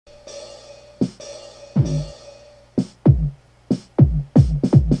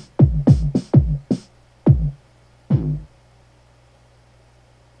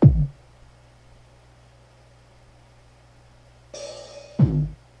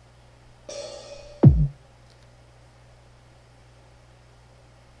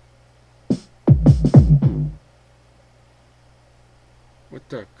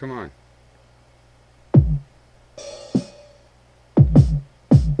stuck. Come on.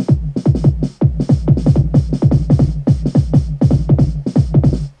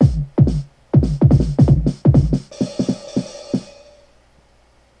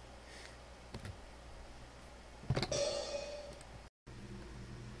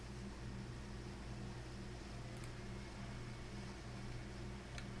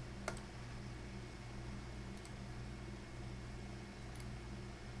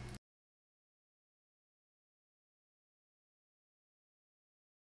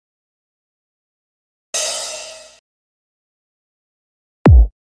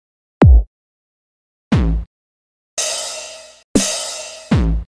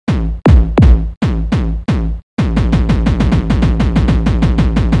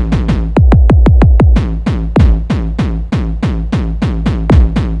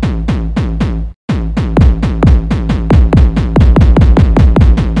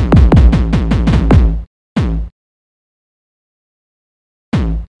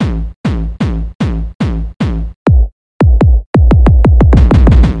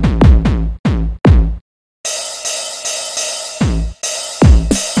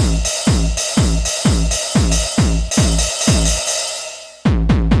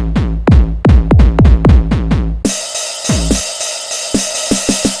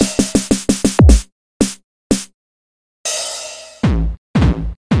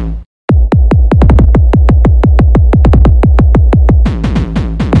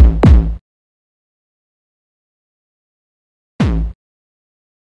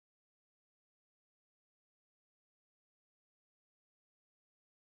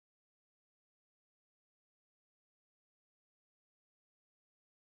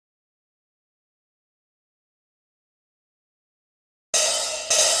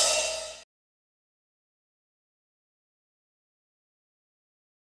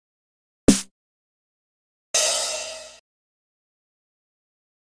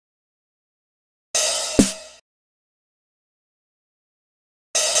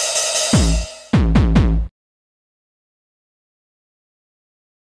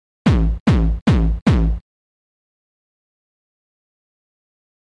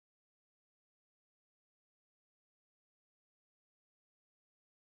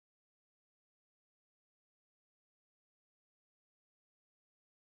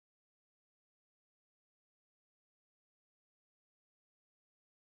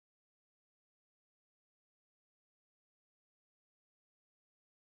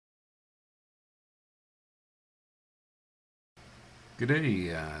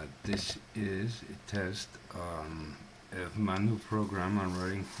 G'day, this is a test of my new program I'm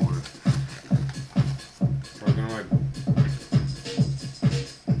writing for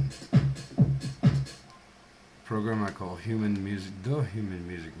program I call Human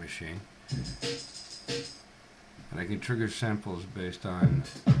Music Machine, and I can trigger samples based on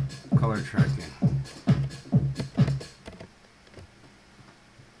color tracking.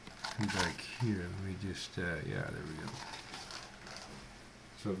 Come back here, let me just, yeah, there we go.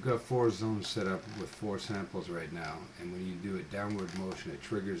 So I've got 4 zones set up with 4 samples right now, and when you do a downward motion it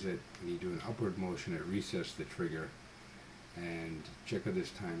triggers it, when you do an upward motion it resets the trigger, and check out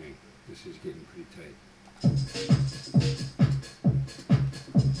this timing. This is getting pretty tight.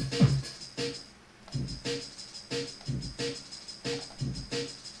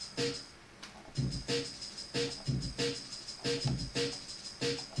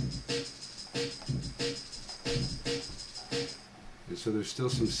 And so there's still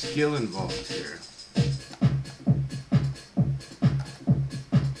some skill involved here.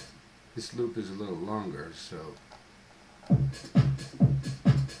 This loop is a little longer, so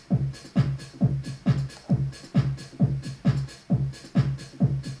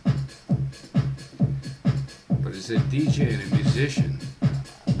but as a DJ and a musician,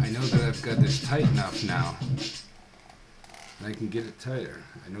 I know that I've got this tight enough now, and I can get it tighter.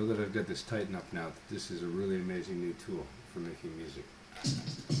 I know that I've got this tight enough now that this is a really amazing new tool for making music.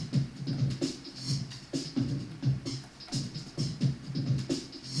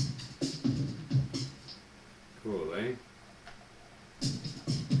 Cool, eh?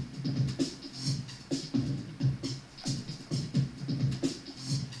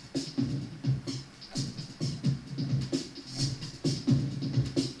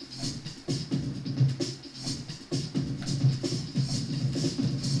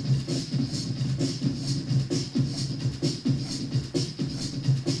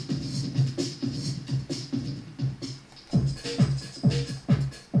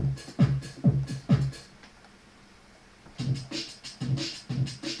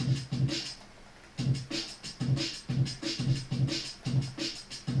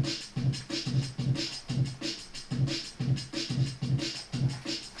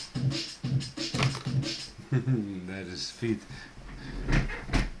 That is feet.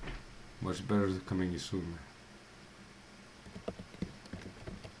 Much better than coming soon.